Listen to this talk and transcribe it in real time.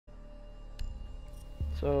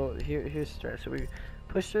So here's the start. So we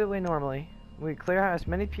push through the way normally. We clear out as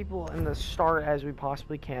many people in the start as we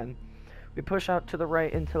possibly can. We push out to the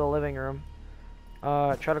right into the living room.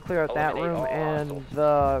 Try to clear out that room and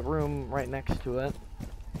the room right next to it.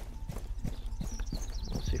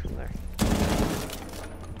 We'll see from there.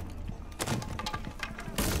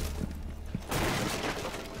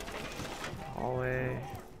 Hallway.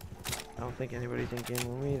 I don't think anybody's in game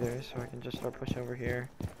room either, so I can just start pushing over here.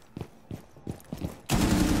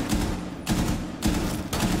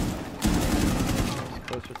 It's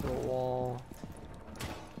closer to the wall.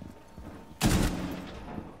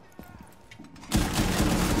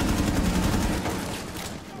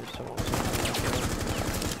 There's someone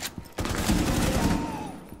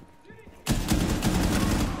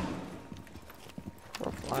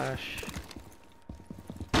or flash.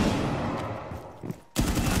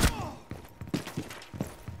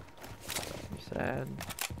 Sad.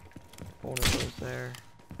 One of those there.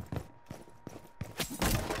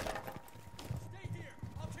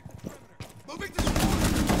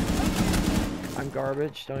 I'm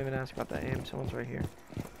garbage. Don't even ask about that aim. Someone's right here.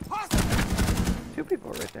 Two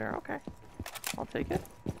people right there. Okay. I'll take it.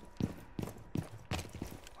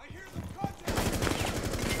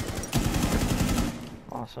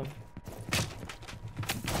 Awesome.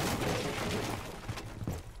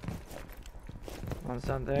 One's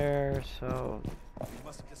down there, so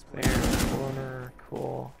there, corner,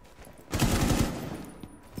 cool.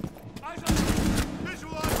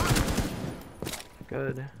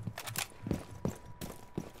 Good.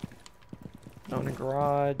 Down in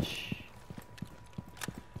garage.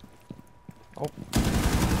 Oh.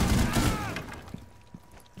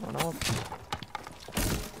 One else.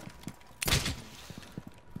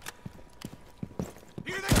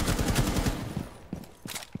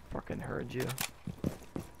 Fucking heard you.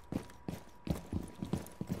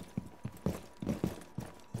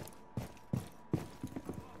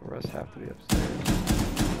 The rest have to be upstairs.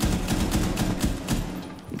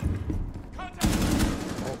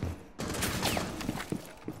 Oh.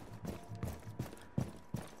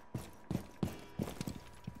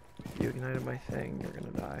 You ignited my thing, you're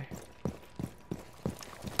gonna die.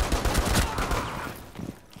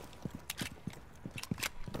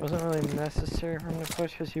 It wasn't really necessary for him to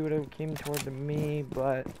push because he would have came toward me,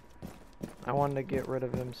 but I wanted to get rid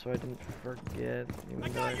of him so I didn't forget,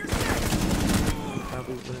 even though I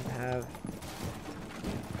probably wouldn't have.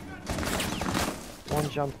 One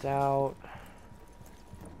jumped out.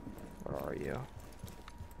 Where are you?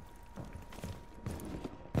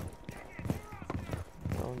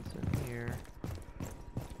 One's in here.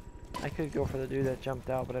 I could go for the dude that jumped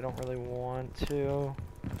out, but I don't really want to,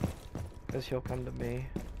 because he'll come to me.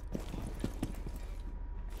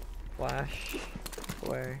 Flash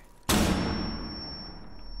away.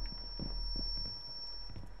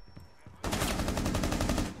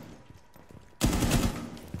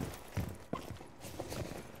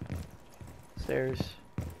 Stairs.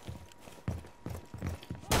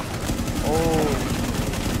 Oh,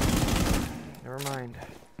 never mind.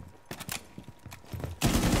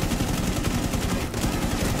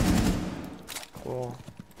 Cool.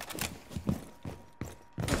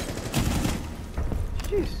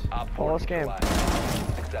 Jeez. Flawless game.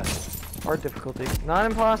 Hard difficulty. Not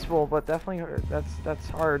impossible, but definitely hard. That's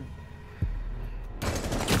hard.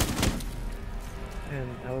 And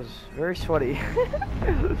that was very sweaty.